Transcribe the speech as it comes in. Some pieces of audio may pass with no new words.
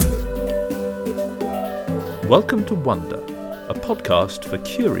Welcome to Wonder, a podcast for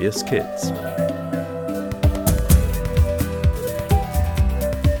curious kids.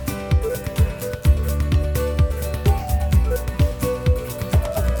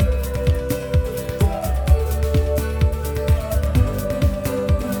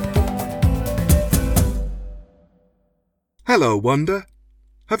 Hello, Wonder.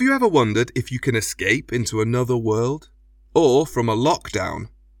 Have you ever wondered if you can escape into another world? Or from a lockdown?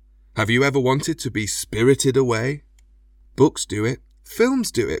 Have you ever wanted to be spirited away? Books do it,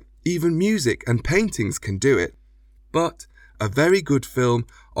 films do it, even music and paintings can do it. But a very good film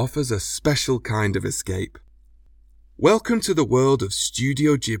offers a special kind of escape. Welcome to the world of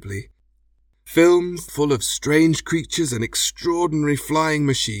Studio Ghibli. Films full of strange creatures and extraordinary flying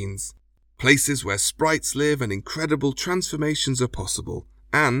machines. Places where sprites live and incredible transformations are possible.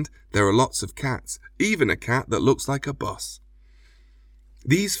 And there are lots of cats, even a cat that looks like a bus.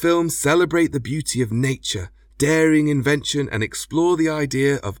 These films celebrate the beauty of nature, daring invention, and explore the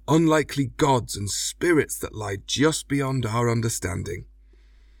idea of unlikely gods and spirits that lie just beyond our understanding.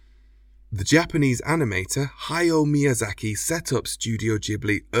 The Japanese animator Hayao Miyazaki set up Studio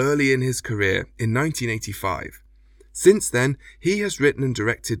Ghibli early in his career in 1985. Since then, he has written and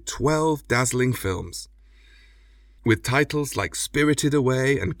directed 12 dazzling films. With titles like Spirited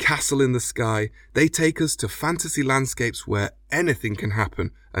Away and Castle in the Sky, they take us to fantasy landscapes where anything can happen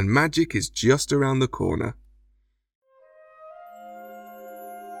and magic is just around the corner.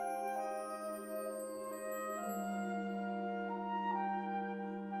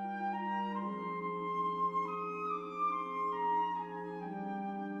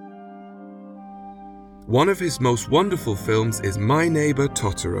 One of his most wonderful films is My Neighbor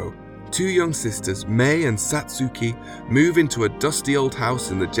Totoro. Two young sisters, Mei and Satsuki, move into a dusty old house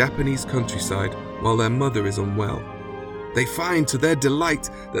in the Japanese countryside while their mother is unwell. They find to their delight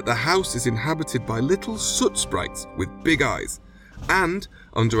that the house is inhabited by little soot sprites with big eyes, and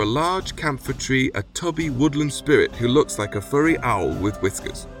under a large camphor tree a tubby woodland spirit who looks like a furry owl with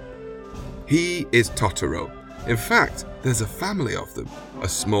whiskers. He is Totoro. In fact, there's a family of them, a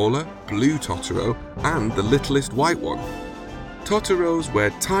smaller, blue Totoro and the littlest white one. Totoros wear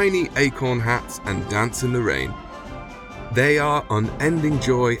tiny acorn hats and dance in the rain. They are unending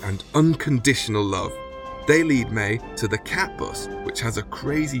joy and unconditional love. They lead May to the cat bus, which has a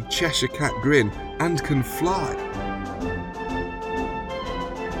crazy Cheshire cat grin and can fly.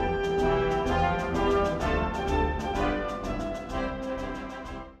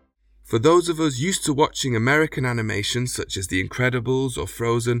 For those of us used to watching American animation such as The Incredibles or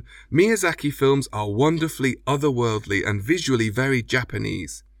Frozen, Miyazaki films are wonderfully otherworldly and visually very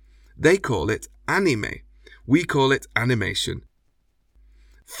Japanese. They call it anime. We call it animation.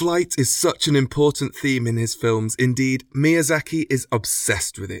 Flight is such an important theme in his films. Indeed, Miyazaki is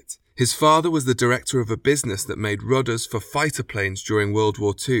obsessed with it. His father was the director of a business that made rudders for fighter planes during World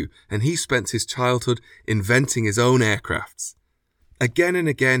War II, and he spent his childhood inventing his own aircrafts. Again and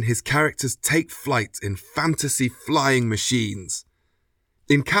again, his characters take flight in fantasy flying machines.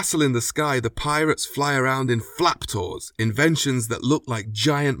 In Castle in the Sky, the pirates fly around in flaptors, inventions that look like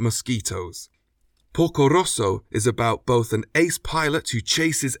giant mosquitoes. Porco Rosso is about both an ace pilot who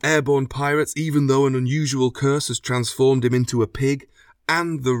chases airborne pirates even though an unusual curse has transformed him into a pig,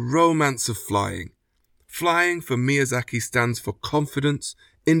 and the romance of flying. Flying for Miyazaki stands for confidence,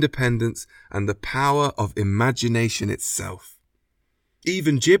 independence, and the power of imagination itself.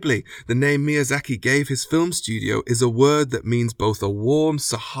 Even Ghibli, the name Miyazaki gave his film studio, is a word that means both a warm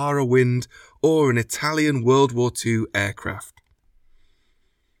Sahara wind or an Italian World War II aircraft.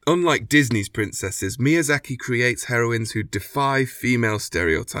 Unlike Disney's princesses, Miyazaki creates heroines who defy female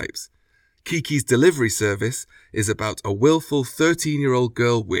stereotypes. Kiki's Delivery Service is about a willful 13-year-old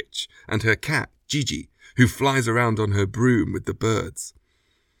girl witch and her cat, Gigi, who flies around on her broom with the birds.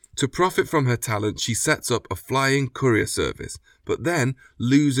 To profit from her talent, she sets up a flying courier service, but then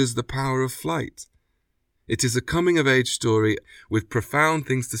loses the power of flight. It is a coming-of-age story with profound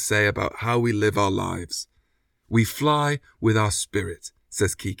things to say about how we live our lives. We fly with our spirit,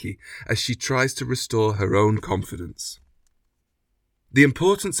 says Kiki, as she tries to restore her own confidence. The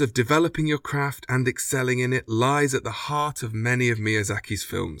importance of developing your craft and excelling in it lies at the heart of many of Miyazaki's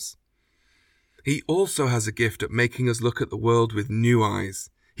films. He also has a gift at making us look at the world with new eyes.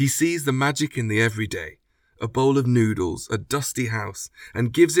 He sees the magic in the everyday, a bowl of noodles, a dusty house,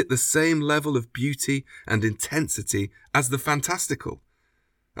 and gives it the same level of beauty and intensity as the fantastical,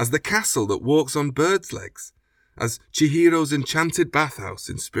 as the castle that walks on birds' legs, as Chihiro's enchanted bathhouse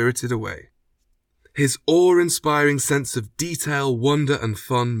in Spirited Away. His awe-inspiring sense of detail, wonder and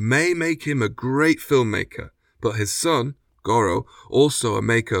fun may make him a great filmmaker, but his son, Goro, also a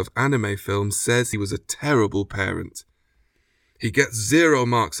maker of anime films, says he was a terrible parent. He gets 0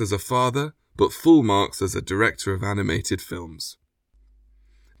 marks as a father, but full marks as a director of animated films.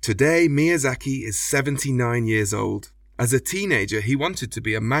 Today, Miyazaki is 79 years old. As a teenager, he wanted to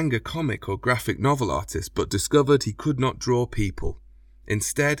be a manga comic or graphic novel artist, but discovered he could not draw people.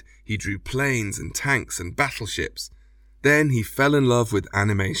 Instead, he drew planes and tanks and battleships. Then he fell in love with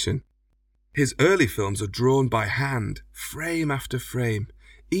animation. His early films are drawn by hand, frame after frame.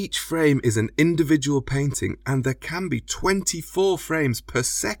 Each frame is an individual painting, and there can be 24 frames per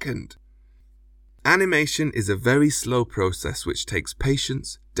second. Animation is a very slow process which takes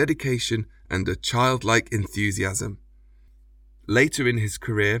patience, dedication, and a childlike enthusiasm. Later in his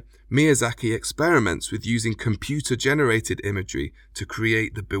career, Miyazaki experiments with using computer-generated imagery to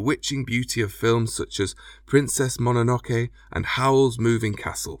create the bewitching beauty of films such as Princess Mononoke and Howl's Moving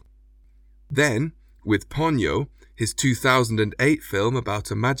Castle. Then, with Ponyo, his 2008 film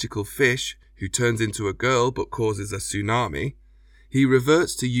about a magical fish who turns into a girl but causes a tsunami, he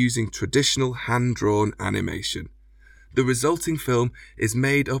reverts to using traditional hand-drawn animation. The resulting film is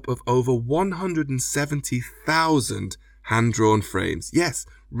made up of over 170,000 hand-drawn frames. Yes,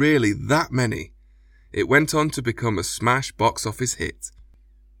 really that many. It went on to become a smash box office hit.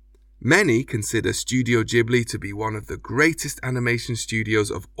 Many consider Studio Ghibli to be one of the greatest animation studios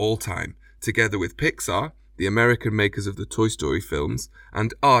of all time, together with Pixar, the American makers of the Toy Story films,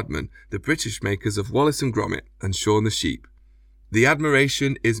 and Aardman, the British makers of Wallace and Gromit and Shaun the Sheep. The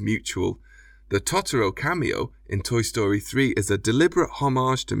admiration is mutual. The Totoro cameo in Toy Story 3 is a deliberate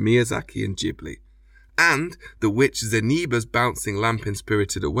homage to Miyazaki and Ghibli. And the witch Zeniba's bouncing lamp in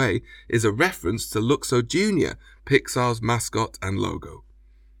Spirited Away is a reference to Luxo Jr., Pixar's mascot and logo.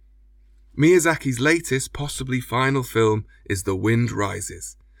 Miyazaki's latest, possibly final film is The Wind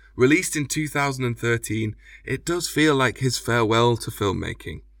Rises. Released in 2013, it does feel like his farewell to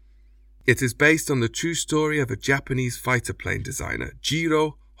filmmaking. It is based on the true story of a Japanese fighter plane designer,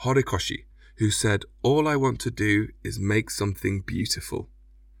 Jiro Horikoshi, who said, "All I want to do is make something beautiful."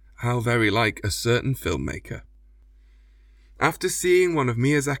 How very like a certain filmmaker. After seeing one of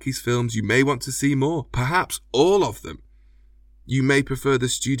Miyazaki's films, you may want to see more, perhaps all of them. You may prefer the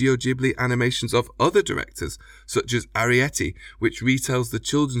Studio Ghibli animations of other directors, such as Arrietty, which retells the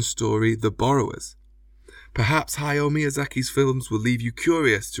children's story The Borrowers. Perhaps Hayao Miyazaki's films will leave you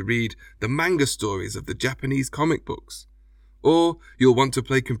curious to read the manga stories of the Japanese comic books. Or you'll want to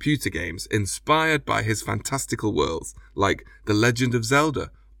play computer games inspired by his fantastical worlds, like The Legend of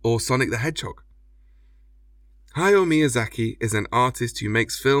Zelda or Sonic the Hedgehog. Hayao Miyazaki is an artist who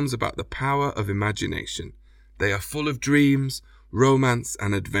makes films about the power of imagination. They are full of dreams, romance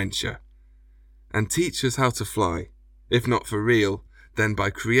and adventure, and teach us how to fly, if not for real, then by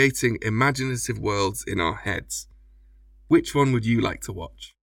creating imaginative worlds in our heads. Which one would you like to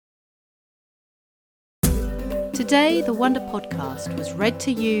watch? Today, the Wonder Podcast was read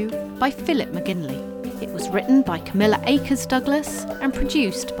to you by Philip McGinley. It was written by Camilla Akers Douglas and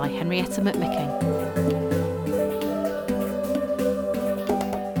produced by Henrietta McMicking.